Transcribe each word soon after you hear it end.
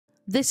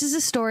This is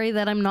a story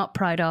that I'm not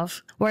proud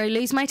of, where I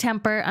lose my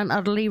temper and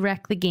utterly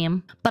wreck the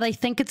game, but I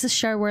think it's a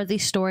share-worthy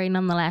story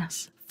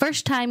nonetheless.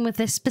 First time with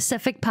this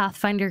specific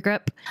Pathfinder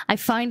group, I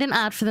found an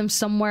ad for them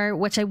somewhere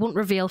which I won't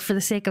reveal for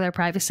the sake of their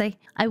privacy.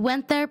 I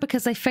went there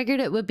because I figured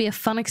it would be a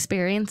fun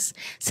experience,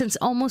 since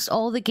almost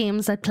all the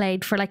games I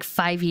played for like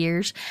 5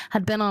 years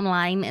had been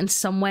online in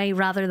some way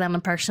rather than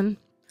in person.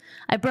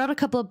 I brought a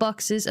couple of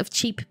boxes of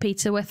cheap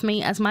pizza with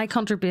me as my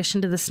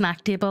contribution to the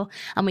snack table,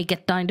 and we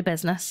get down to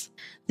business.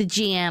 The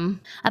GM,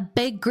 a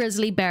big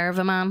grizzly bear of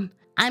a man.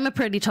 I'm a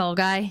pretty tall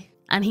guy,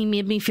 and he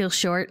made me feel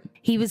short.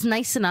 He was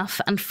nice enough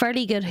and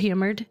fairly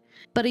good-humoured,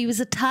 but he was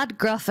a tad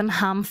gruff and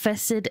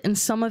ham-fisted in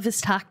some of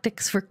his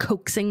tactics for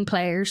coaxing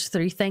players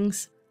through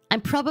things.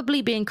 I'm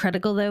probably being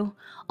critical though,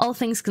 all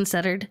things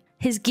considered.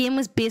 His game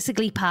was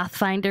basically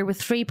Pathfinder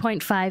with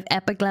 3.5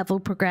 epic level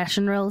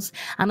progression rules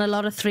and a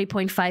lot of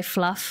 3.5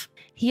 fluff.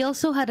 He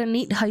also had a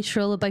neat house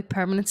rule about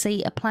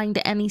permanency, applying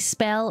to any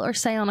spell or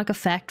psionic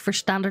effect for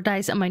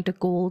standardised amount of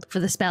gold for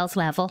the spell's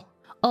level,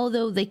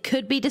 although they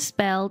could be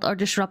dispelled or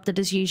disrupted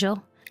as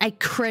usual. I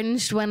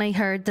cringed when I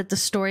heard that the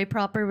story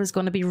proper was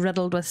going to be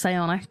riddled with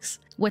psionics,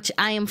 which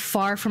I am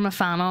far from a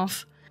fan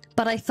of,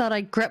 but I thought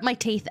I'd grit my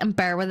teeth and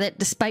bear with it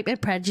despite my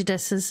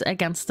prejudices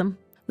against them.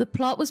 The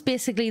plot was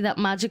basically that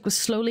magic was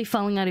slowly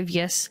falling out of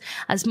use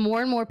as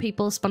more and more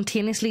people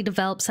spontaneously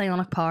developed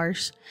psionic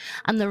powers,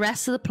 and the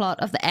rest of the plot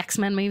of the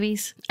X-Men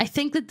movies. I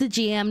think that the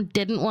GM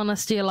didn't want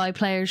us to allow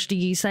players to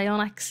use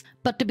psionics,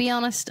 but to be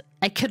honest,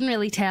 I couldn't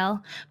really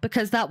tell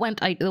because that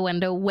went out the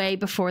window way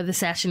before the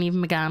session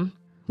even began.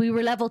 We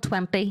were level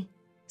 20,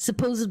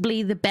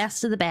 supposedly the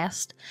best of the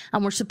best,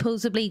 and we're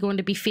supposedly going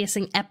to be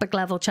facing epic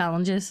level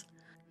challenges.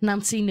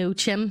 Nancy No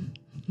Chin.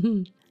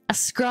 A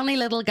scrawny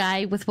little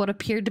guy with what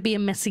appeared to be a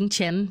missing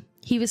chin.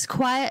 He was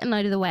quiet and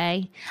out of the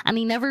way, and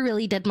he never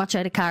really did much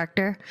out of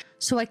character,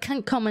 so I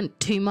can't comment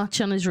too much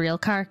on his real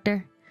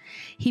character.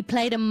 He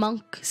played a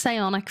monk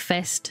psionic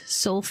fist,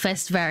 soul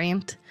fist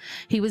variant.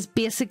 He was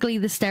basically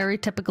the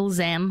stereotypical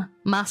Zen,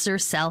 master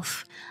of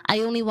self, I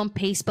only want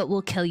peace but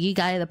will kill you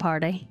guy of the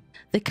party.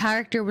 The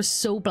character was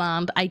so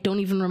bland I don't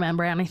even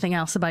remember anything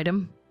else about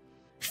him.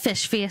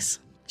 Fish face.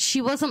 She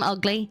wasn't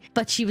ugly,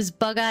 but she was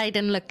bug-eyed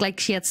and looked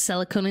like she had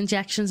silicone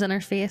injections in her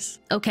face.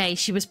 Okay,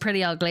 she was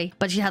pretty ugly,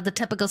 but she had the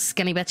typical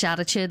skinny bitch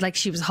attitude like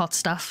she was hot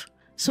stuff.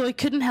 So I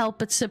couldn't help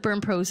but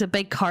superimpose a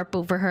big carp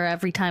over her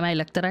every time I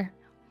looked at her.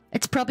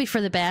 It's probably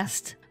for the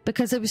best,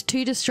 because I was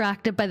too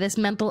distracted by this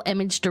mental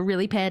image to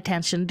really pay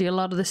attention to a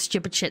lot of the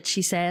stupid shit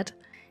she said.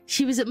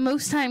 She was at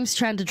most times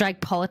trying to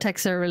drag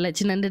politics or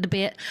religion into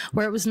debate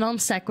where it was non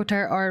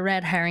sequitur or a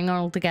red herring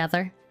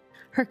altogether.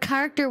 Her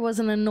character was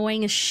an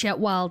annoying as shit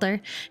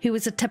Wilder, who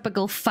was a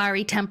typical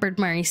fiery-tempered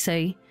Mary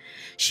Sue.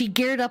 She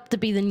geared up to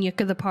be the nuke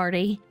of the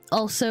party.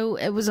 Also,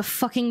 it was a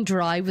fucking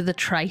drow with a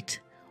trite.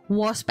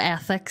 Wasp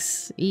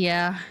ethics,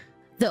 yeah.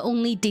 The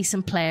only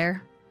decent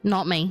player.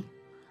 Not me.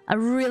 A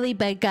really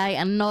big guy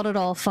and not at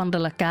all fun to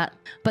look at,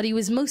 but he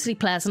was mostly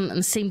pleasant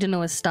and seemed to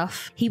know his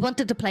stuff. He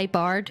wanted to play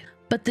Bard,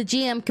 but the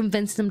GM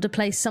convinced him to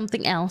play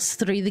something else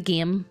through the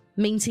game.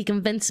 Means he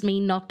convinced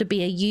me not to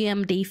be a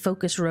UMD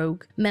focused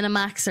rogue,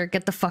 Minimax or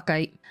get the fuck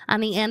out,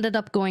 and he ended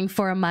up going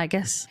for a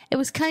magus. It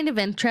was kind of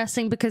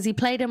interesting because he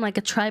played him like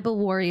a tribal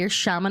warrior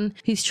shaman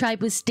whose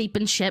tribe was deep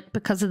in shit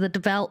because of the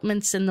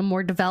developments in the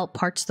more developed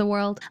parts of the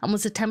world and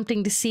was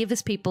attempting to save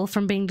his people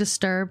from being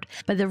disturbed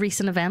by the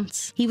recent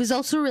events. He was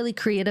also really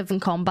creative in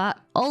combat.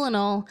 All in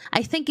all,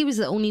 I think he was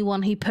the only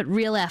one who put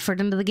real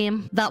effort into the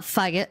game. That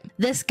faggot.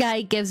 This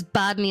guy gives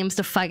bad names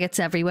to faggots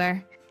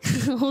everywhere.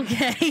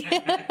 Okay.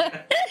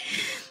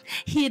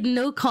 He had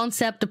no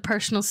concept of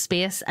personal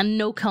space and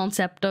no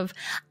concept of,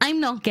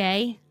 I'm not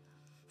gay.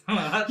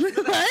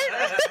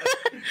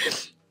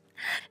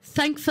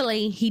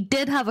 Thankfully, he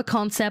did have a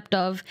concept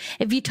of,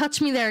 if you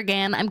touch me there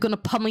again, I'm going to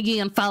pummel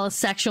you and file a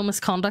sexual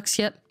misconduct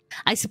shit.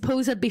 I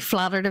suppose I'd be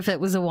flattered if it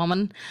was a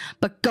woman,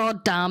 but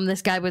goddamn,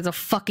 this guy was a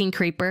fucking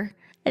creeper.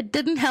 It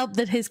didn't help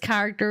that his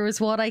character was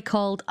what I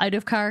called out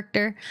of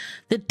character,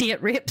 the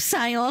date rape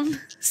scion.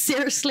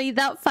 Seriously,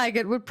 that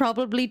faggot would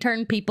probably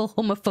turn people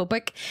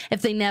homophobic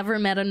if they never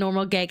met a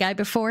normal gay guy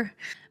before.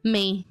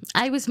 Me,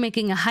 I was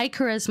making a high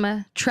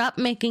charisma,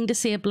 trap-making,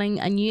 disabling,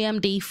 and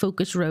UMD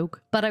focused rogue,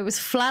 but I was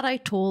flat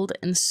out told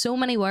in so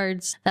many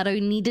words that I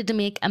needed to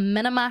make a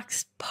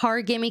minimax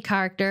power gamey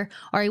character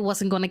or I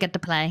wasn't going to get to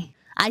play.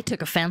 I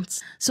took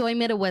offence, so I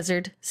made a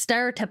wizard,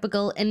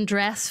 stereotypical in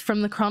dress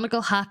from the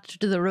chronicle hat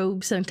to the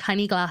robes and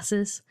tiny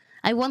glasses.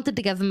 I wanted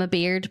to give him a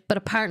beard, but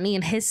apparently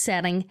in his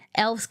setting,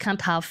 elves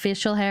can't have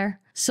facial hair,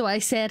 so I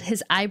said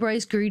his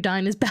eyebrows grew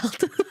down his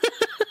belt.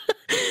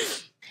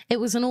 It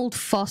was an old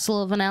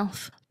fossil of an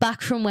elf,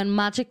 back from when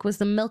magic was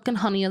the milk and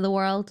honey of the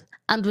world,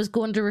 and was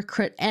going to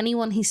recruit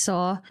anyone he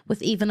saw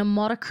with even a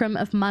modicum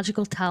of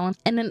magical talent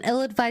in an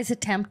ill-advised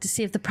attempt to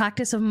save the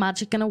practice of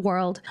magic in a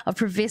world of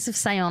pervasive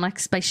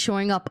psionics by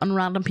showing up on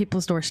random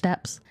people's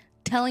doorsteps,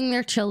 telling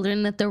their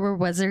children that there were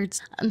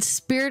wizards, and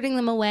spiriting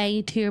them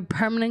away to a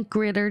permanent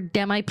greater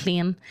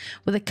demi-plane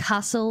with a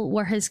castle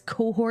where his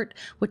cohort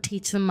would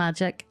teach them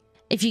magic.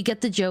 If you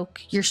get the joke,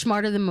 you're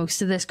smarter than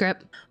most of this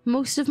group.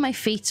 Most of my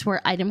feats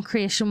were item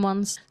creation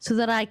ones, so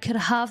that I could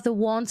have the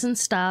wands and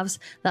staves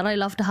that I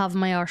love to have in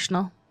my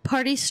arsenal.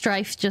 Party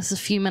strife just a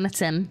few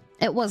minutes in.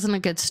 It wasn't a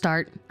good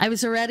start. I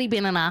was already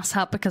being an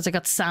asshat because I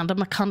got sand on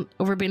my cunt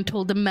over being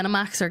told to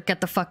minimax or get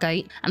the fuck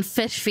out, and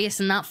Fish Face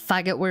and that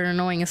faggot were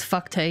annoying as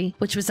fuck too,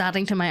 which was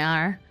adding to my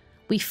ire.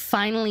 We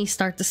finally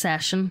start the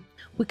session.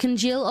 We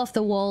congeal off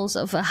the walls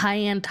of a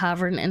high-end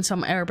tavern in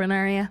some urban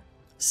area.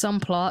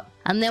 Some plot.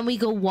 And then we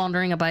go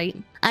wandering about.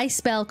 I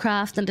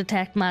spellcraft and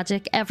detect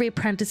magic every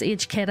apprentice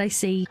age kid I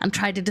see and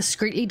try to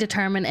discreetly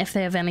determine if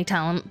they have any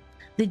talent.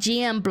 The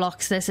GM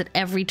blocks this at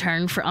every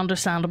turn for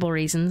understandable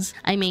reasons.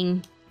 I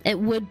mean, it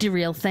would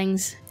derail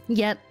things.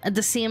 Yet, at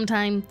the same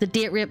time, the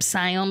date rape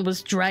scion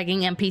was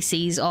dragging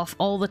NPCs off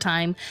all the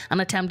time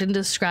and attempting to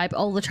describe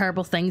all the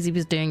terrible things he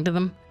was doing to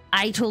them.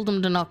 I told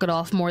him to knock it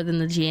off more than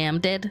the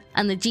GM did,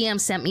 and the GM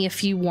sent me a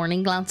few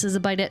warning glances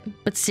about it,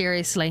 but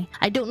seriously,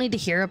 I don't need to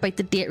hear about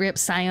the date rape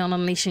scion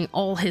unleashing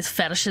all his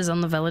fetishes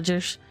on the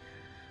villagers.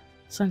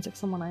 Sounds like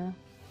someone I know.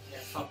 Yeah,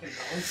 fucking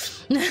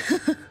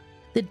does.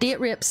 The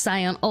date rape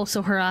scion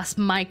also harassed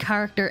my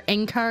character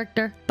in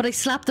character, but I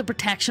slapped the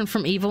protection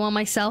from evil on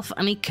myself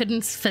and he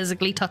couldn't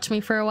physically touch me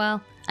for a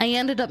while. I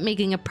ended up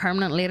making it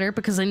permanent later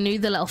because I knew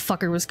the little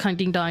fucker was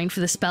counting down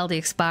for the spell to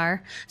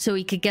expire, so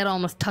he could get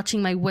on with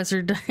touching my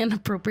wizard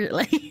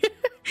inappropriately.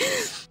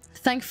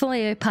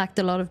 Thankfully, I packed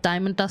a lot of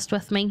diamond dust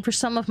with me for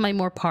some of my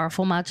more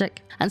powerful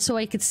magic, and so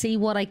I could see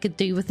what I could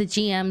do with the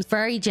GM's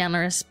very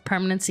generous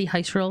permanency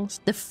house rules.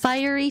 The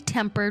fiery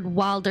tempered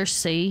Wilder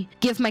Sue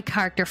gave my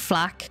character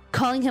flack,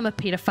 calling him a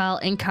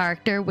paedophile in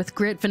character with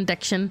great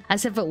vindication,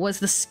 as if it was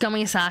the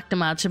scummiest act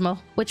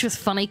imaginable, which was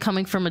funny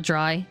coming from a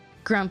drow.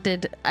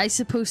 Granted, I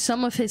suppose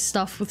some of his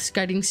stuff with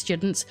scouting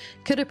students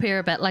could appear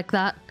a bit like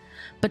that,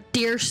 but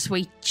dear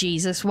sweet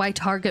Jesus, why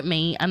target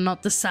me and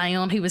not the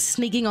scion who was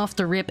sneaking off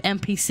to rape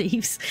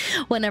NPCs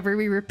whenever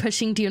we were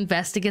pushing to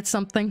investigate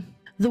something?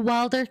 The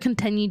Wilder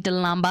continued to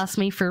lambast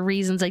me for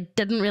reasons I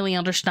didn't really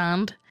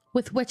understand,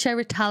 with which I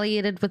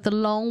retaliated with a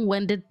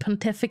long-winded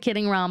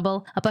pontificating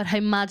ramble about how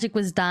magic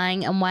was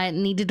dying and why it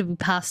needed to be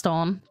passed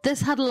on.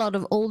 This had a lot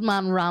of old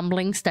man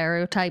rambling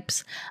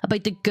stereotypes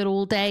about the good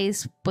old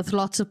days with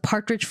lots of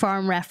Partridge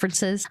Farm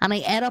references, and I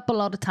ate up a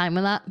lot of time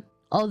with that.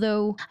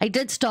 Although, I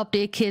did stop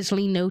to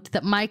occasionally note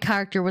that my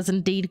character was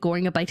indeed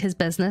going about his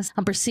business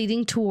and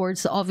proceeding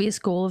towards the obvious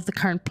goal of the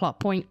current plot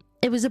point.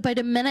 It was about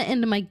a minute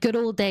into my good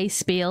old days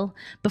spiel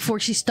before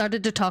she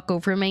started to talk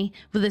over me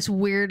with this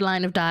weird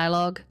line of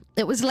dialogue.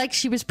 It was like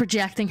she was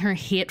projecting her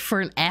hate for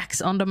an ex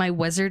onto my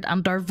wizard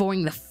and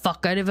darvoing the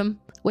fuck out of him,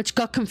 which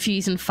got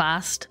confusing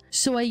fast.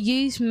 So I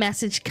used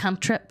message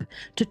cantrip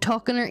to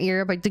talk in her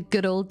ear about the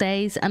good old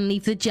days and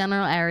leave the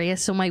general area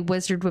so my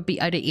wizard would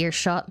be out of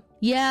earshot.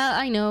 Yeah,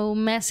 I know,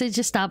 message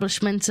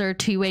establishments are a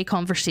two-way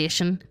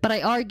conversation, but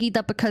I argued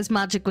that because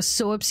magic was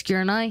so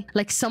obscure now,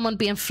 like someone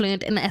being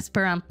fluent in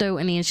Esperanto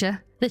in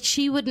Asia, that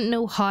she wouldn't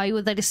know how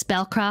without a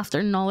spellcraft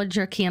or knowledge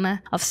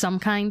arcana of some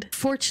kind.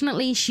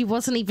 Fortunately, she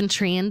wasn't even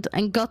trained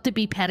and got to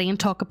be petty and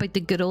talk about the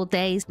good old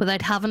days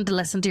without having to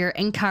listen to her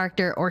in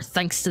character or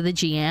thanks to the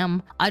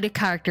GM. Out of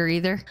character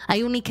either.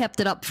 I only kept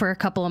it up for a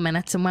couple of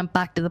minutes and went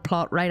back to the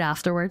plot right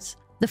afterwards.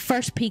 The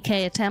first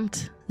PK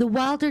attempt. The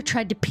Wilder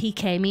tried to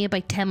PK me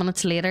about 10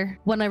 minutes later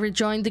when I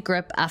rejoined the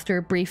group after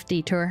a brief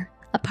detour.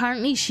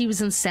 Apparently she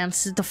was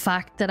incensed at the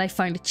fact that I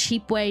found a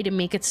cheap way to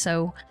make it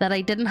so that I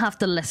didn't have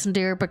to listen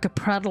to her but could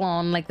prattle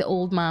on like the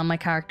old man my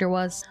character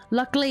was.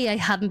 Luckily I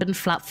hadn't been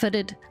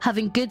flat-footed,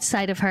 having good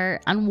sight of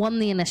her, and won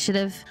the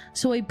initiative,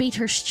 so I beat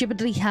her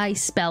stupidly high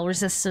spell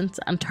resistance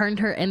and turned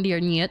her into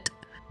a newt,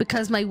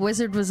 because my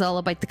wizard was all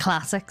about the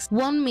classics.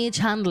 One mage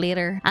hand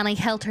later, and I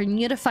held her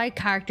newtified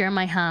character in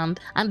my hand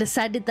and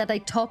decided that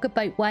I'd talk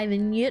about why the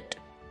newt,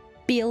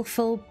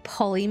 baleful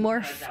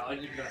polymorph.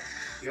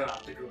 You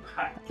have to go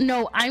back.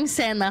 No, I'm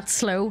saying that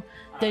slow.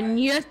 The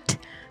newt,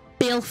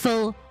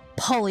 baleful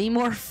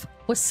polymorph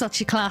was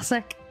such a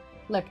classic.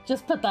 Look,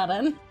 just put that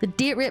in. The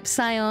date rape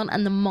scion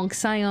and the monk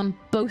scion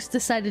both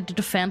decided to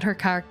defend her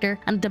character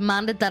and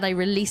demanded that I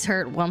release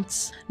her at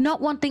once.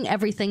 Not wanting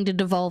everything to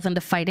devolve into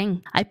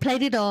fighting, I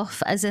played it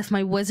off as if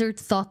my wizard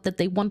thought that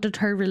they wanted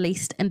her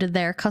released into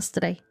their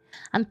custody,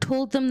 and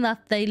told them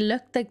that they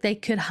looked like they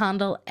could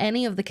handle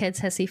any of the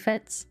kids' hissy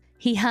fits.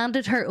 He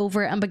handed her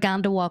over and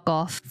began to walk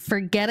off,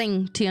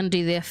 forgetting to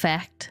undo the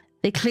effect.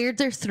 They cleared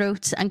their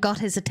throats and got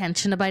his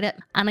attention about it,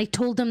 and I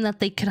told them that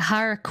they could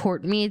hire a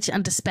court mage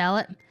and dispel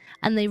it,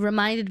 and they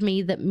reminded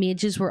me that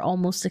mages were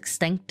almost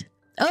extinct.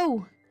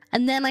 Oh!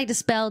 And then I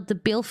dispelled the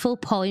baleful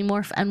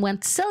polymorph and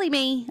went silly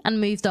me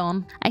and moved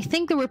on. I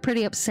think they were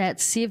pretty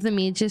upset, save the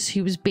mages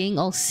who was being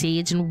all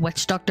sage and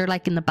witch doctor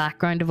like in the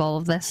background of all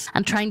of this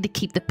and trying to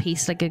keep the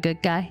peace like a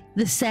good guy.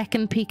 The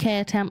second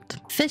PK attempt.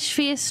 Fish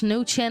Face,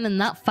 No Chin and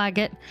that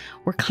faggot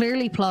were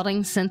clearly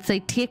plotting since they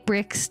take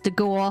breaks to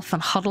go off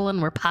and huddle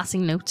and were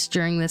passing notes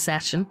during the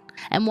session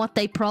in what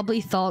they probably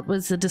thought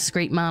was a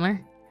discreet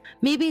manner.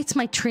 Maybe it's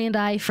my trained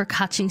eye for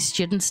catching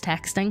students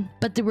texting,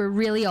 but they were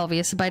really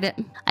obvious about it.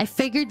 I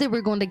figured they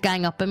were going to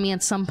gang up on me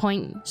at some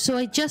point, so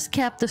I just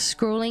kept the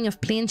scrolling of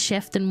plain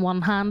shift in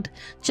one hand,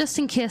 just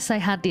in case I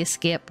had to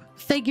escape,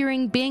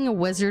 figuring being a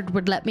wizard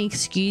would let me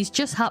excuse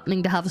just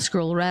happening to have a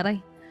scroll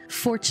ready.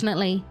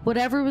 Fortunately,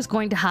 whatever was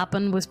going to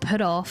happen was put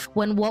off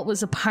when what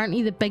was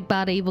apparently the big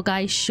bad evil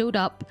guy showed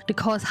up to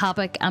cause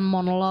havoc and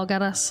monologue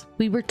at us.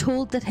 We were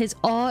told that his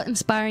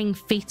awe-inspiring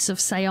feats of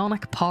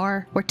psionic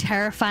power were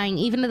terrifying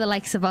even to the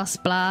likes of us,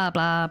 blah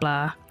blah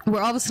blah.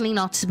 We're obviously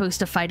not supposed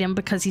to fight him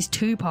because he's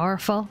too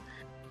powerful.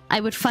 I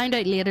would find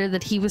out later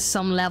that he was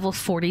some level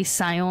 40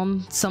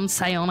 scion, some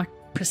psionic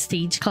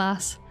prestige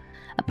class.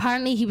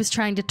 Apparently he was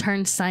trying to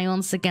turn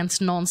scions against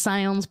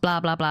non-scions, blah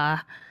blah blah.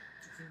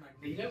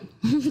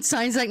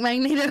 Sounds like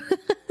Magneto.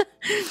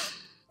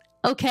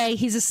 Okay,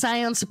 he's a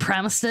scion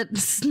supremacist.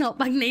 It's not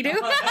Magneto.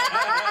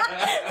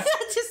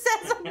 That just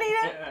says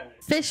Magneto.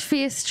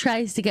 Fishface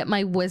tries to get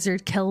my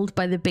wizard killed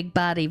by the big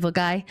bad evil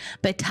guy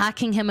by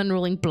attacking him and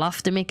rolling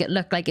bluff to make it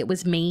look like it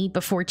was me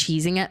before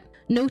cheesing it.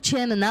 No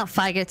chin and that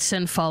faggot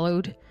soon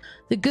followed.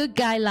 The good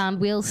guy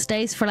Landwheel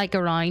stays for like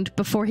a round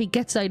before he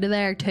gets out of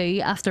there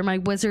too, after my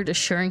wizard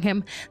assuring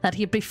him that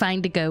he'd be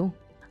fine to go.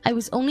 I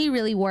was only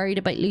really worried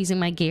about losing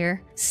my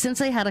gear,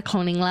 since I had a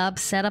cloning lab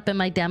set up in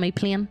my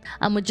demi-plane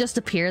and would just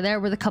appear there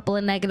with a couple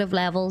of negative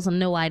levels and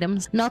no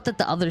items. Not that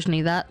the others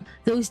knew that.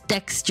 Those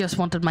dicks just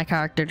wanted my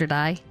character to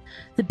die.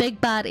 The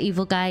big bad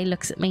evil guy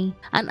looks at me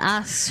and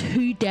asks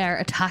who dare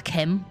attack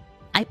him.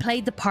 I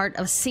played the part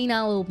of a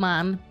senile old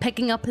man,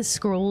 picking up his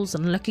scrolls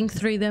and looking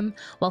through them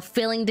while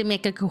failing to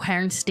make a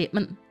coherent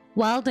statement.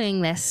 While doing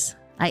this,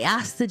 I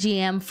asked the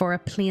GM for a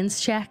planes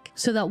check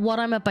so that what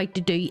I'm about to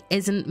do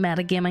isn't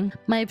metagaming.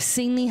 My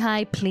obscenely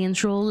high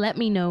planes roll let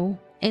me know,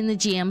 in the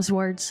GM's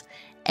words,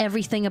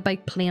 everything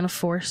about Plane of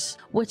Force,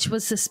 which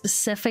was the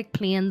specific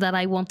plane that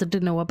I wanted to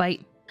know about.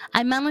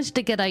 I managed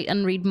to get out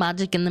and read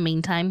magic in the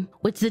meantime,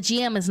 which the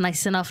GM is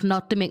nice enough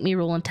not to make me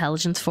roll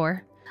intelligence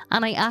for,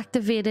 and I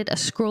activated a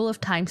scroll of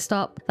time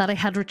stop that I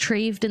had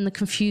retrieved in the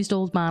Confused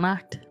Old Man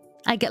Act.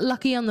 I get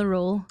lucky on the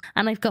roll,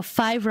 and I've got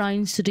 5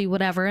 rounds to do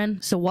whatever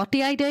in, so what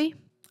do?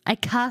 I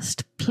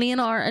cast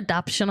planar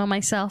adaptation on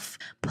myself,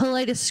 pull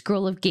out a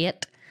scroll of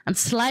gate, and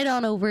slide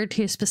on over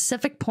to a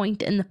specific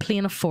point in the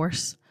plane of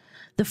force.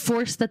 The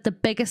force that the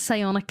biggest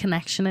psionic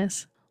connection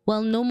is.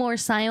 Well, no more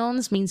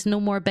scions means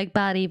no more big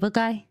bad evil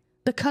guy.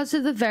 Because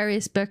of the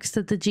various books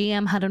that the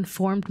GM had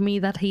informed me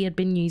that he had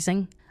been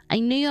using, I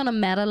knew on a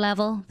meta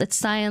level that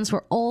scions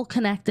were all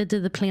connected to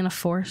the plane of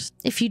force.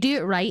 If you do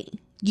it right,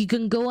 you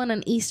can go on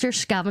an Easter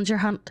scavenger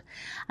hunt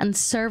and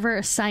sever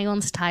a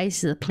scion's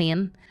ties to the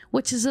plane,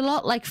 which is a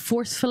lot like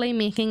forcefully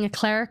making a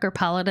cleric or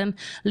paladin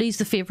lose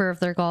the favour of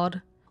their god.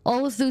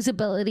 All of those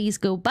abilities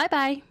go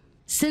bye-bye.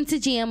 Since the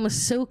GM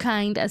was so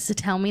kind as to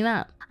tell me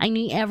that, I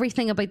knew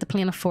everything about the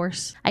plane of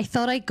force. I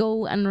thought I'd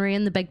go and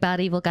ruin the big bad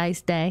evil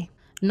guy's day.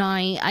 Now,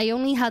 I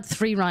only had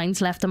 3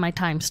 rounds left of my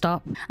time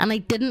stop, and I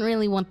didn't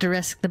really want to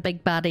risk the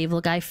big bad evil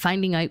guy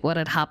finding out what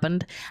had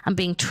happened and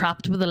being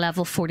trapped with a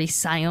level 40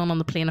 scion on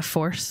the plane of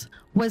force,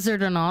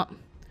 wizard or not.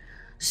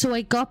 So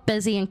I got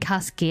busy and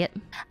cast Gate,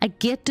 a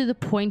gate to the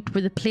point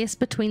where the place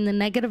between the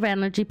negative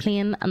energy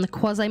plane and the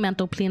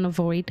quasi-mental plane of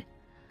void.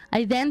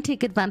 I then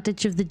take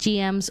advantage of the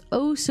GM's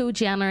oh so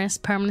generous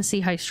permanency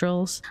house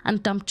rules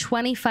and dump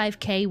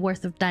 25k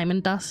worth of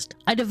diamond dust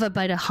out of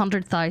about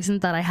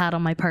 100,000 that I had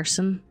on my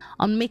person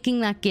on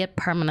making that gate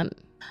permanent.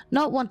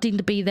 Not wanting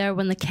to be there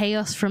when the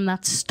chaos from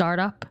that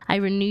startup, I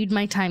renewed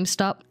my time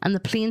stop and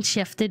the plane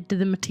shifted to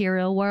the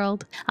material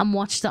world and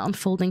watched the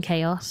unfolding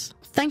chaos.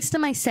 Thanks to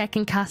my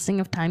second casting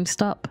of time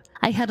stop,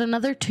 I had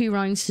another 2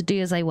 rounds to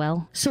do as I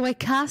will, so I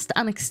cast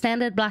an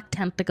extended black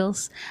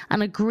tentacles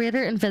and a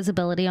greater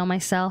invisibility on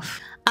myself.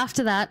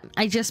 After that,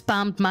 I just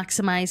spammed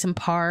maximize and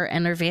power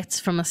innervates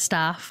from a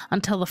staff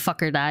until the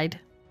fucker died.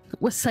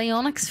 With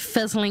psionics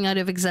fizzling out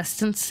of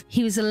existence,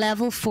 he was a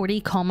level 40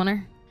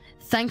 commoner.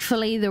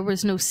 Thankfully, there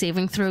was no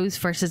saving throws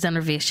versus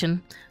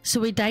innervation,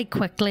 so he died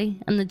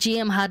quickly and the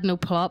GM had no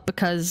plot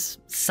because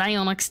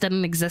psionics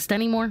didn't exist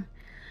anymore.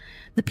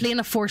 The plane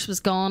of force was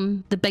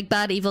gone, the big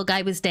bad evil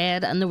guy was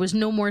dead, and there was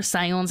no more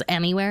scions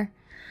anywhere.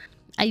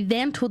 I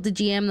then told the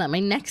GM that my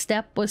next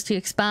step was to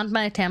expand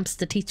my attempts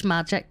to teach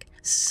magic,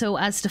 so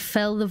as to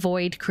fill the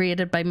void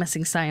created by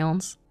missing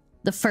scions.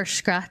 The first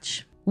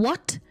scratch.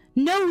 What?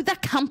 No,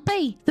 that can't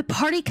be! The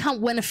party can't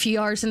win a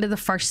few hours into the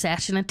first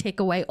session and take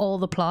away all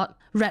the plot.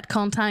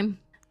 Retcon time.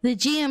 The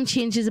GM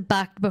changes it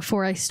back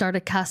before I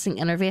started casting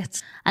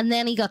innervates, and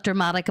then he got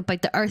dramatic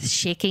about the earth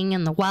shaking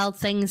and the wild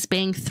things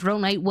being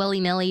thrown out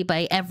willy-nilly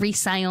by every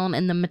scion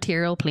in the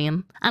material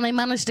plane. And I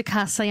managed to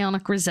cast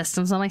psionic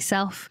resistance on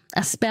myself,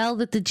 a spell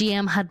that the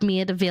GM had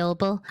made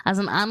available as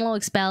an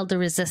analog spell to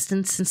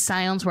resistance since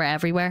scions were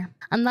everywhere.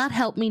 and that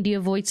helped me to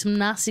avoid some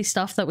nasty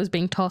stuff that was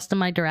being tossed in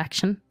my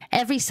direction.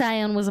 Every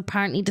Scion was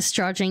apparently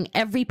discharging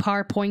every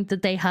power point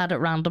that they had at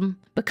random.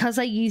 Because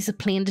I used the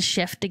plane to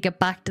shift to get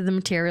back to the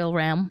material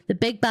realm, the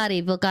big bad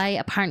evil guy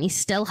apparently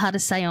still had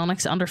his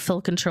psionics under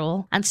full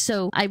control, and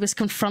so I was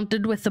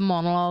confronted with the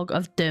monologue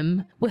of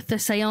doom, with the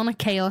psionic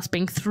chaos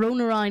being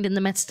thrown around in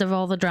the midst of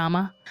all the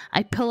drama.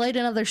 I pull out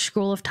another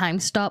scroll of time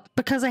stop,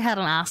 because I had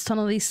an ass ton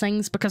of these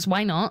things, because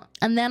why not?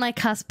 And then I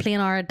cast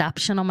planar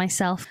adaptation on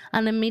myself,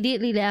 and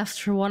immediately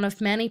left for one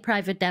of many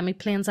private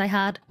demi-planes I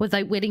had,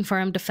 without waiting for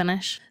him to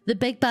finish. The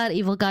big bad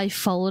evil guy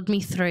followed me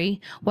through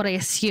what I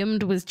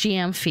assumed was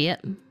GM fate.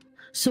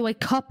 So I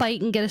cop out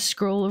and get a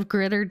scroll of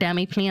greater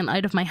demi-plane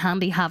out of my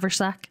handy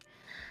haversack.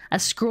 A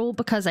scroll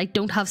because I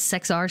don't have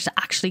 6 hours to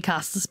actually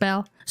cast the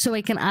spell, so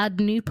I can add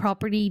new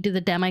property to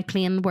the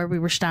demi-plane where we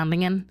were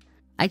standing in.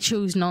 I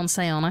chose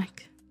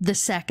non-psionic. The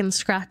second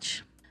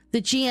scratch.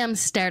 The GM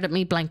stared at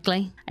me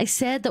blankly. I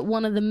said that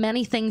one of the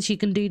many things you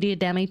can do to a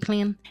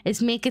demi-plane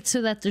is make it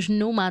so that there's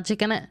no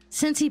magic in it.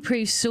 Since he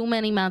proved so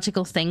many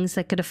magical things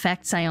that could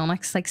affect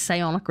psionics, like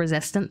psionic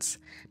resistance,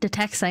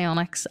 detect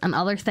psionics, and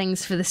other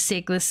things for the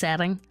sake of the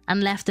setting,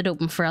 and left it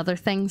open for other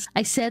things,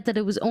 I said that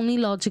it was only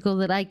logical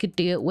that I could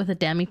do it with a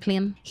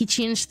demi-plane. He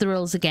changed the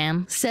rules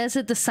again, says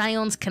that the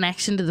psion's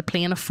connection to the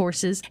plane of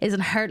forces is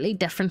inherently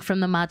different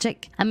from the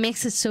magic, and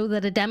makes it so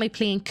that a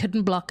demi-plane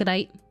couldn't block it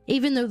out.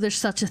 Even though there's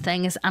such a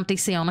thing as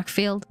anti-psionic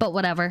field, but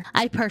whatever.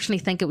 I personally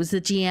think it was the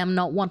GM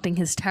not wanting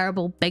his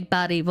terrible big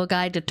bad evil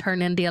guy to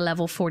turn into a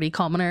level 40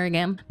 commoner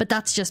again, but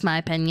that's just my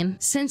opinion.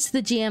 Since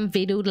the GM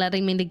vetoed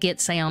letting me negate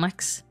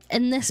psionics,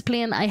 in this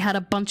plane I had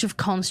a bunch of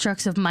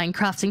constructs of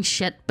Minecrafting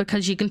shit,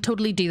 because you can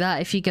totally do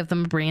that if you give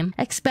them a brain.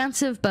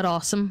 Expensive but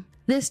awesome.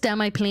 This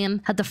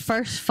demi-plane had the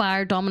first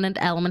fire dominant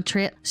element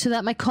trait, so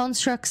that my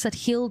constructs that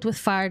healed with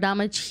fire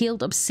damage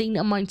healed obscene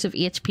amounts of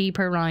HP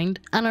per round,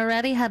 and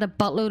already had a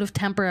buttload of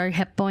temporary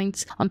hit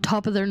points on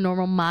top of their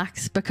normal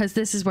max, because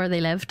this is where they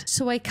lived.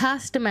 So I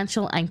cast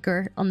Dimensional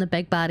Anchor on the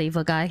big bad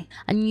evil guy,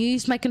 and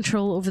used my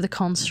control over the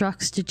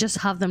constructs to just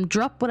have them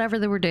drop whatever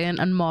they were doing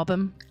and mob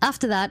him.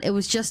 After that, it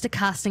was just a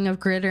casting of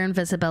greater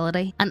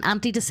invisibility, an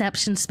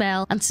anti-deception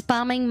spell, and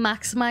spamming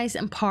maximize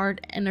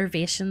empowered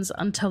innervations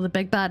until the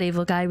big bad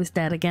evil guy was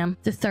dead again.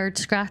 The third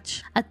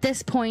scratch. At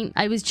this point,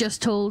 I was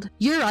just told,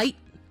 "You're out,"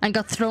 and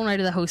got thrown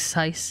out of the host's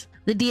house.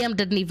 The DM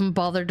didn't even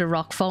bother to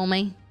rockfall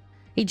me.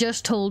 He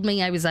just told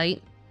me I was out.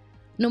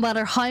 No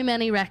matter how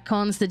many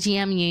retcons the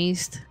GM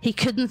used, he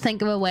couldn't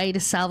think of a way to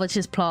salvage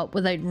his plot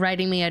without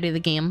writing me out of the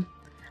game.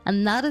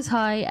 And that is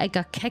how I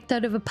got kicked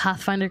out of a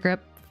Pathfinder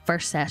group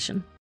first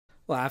session.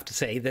 Well, I have to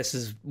say, this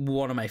is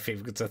one of my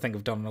favourites I think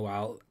I've done in a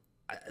while.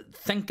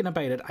 Thinking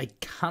about it, I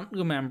can't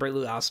remember the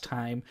last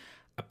time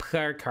a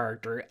player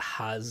character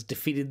has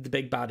defeated the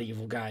big bad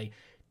evil guy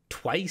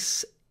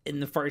twice in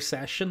the first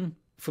session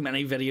from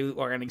any video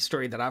or any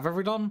story that I've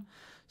ever done.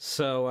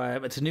 So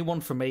it's a new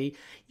one for me.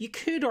 You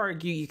could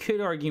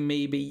argue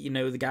maybe, you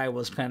know, the guy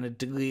was trying to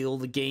derail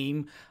the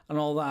game and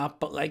all that,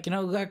 but like, you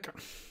know, like,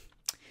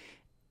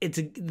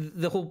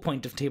 the whole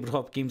point of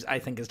tabletop games, I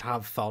think, is to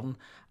have fun.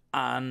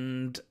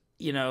 And,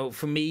 you know,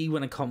 for me,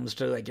 when it comes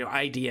to, like, you know,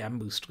 I DM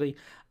mostly,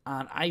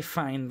 and I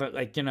find that,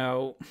 like, you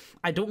know,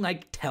 I don't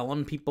like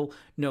telling people,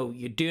 no,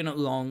 you're doing it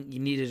wrong, you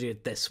need to do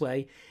it this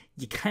way.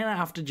 You kind of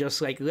have to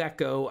just, like, let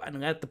go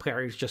and let the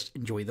players just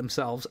enjoy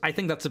themselves. I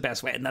think that's the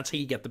best way, and that's how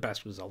you get the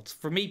best results.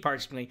 For me,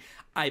 personally,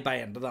 I buy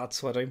into that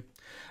sort of.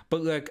 But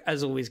look,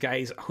 as always,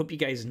 guys, I hope you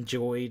guys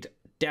enjoyed.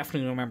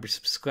 Definitely remember to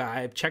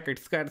subscribe. Check out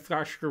Thread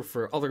Thrasher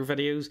for other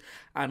videos.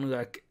 And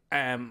look,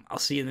 I'll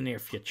see you in the near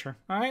future.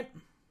 Alright?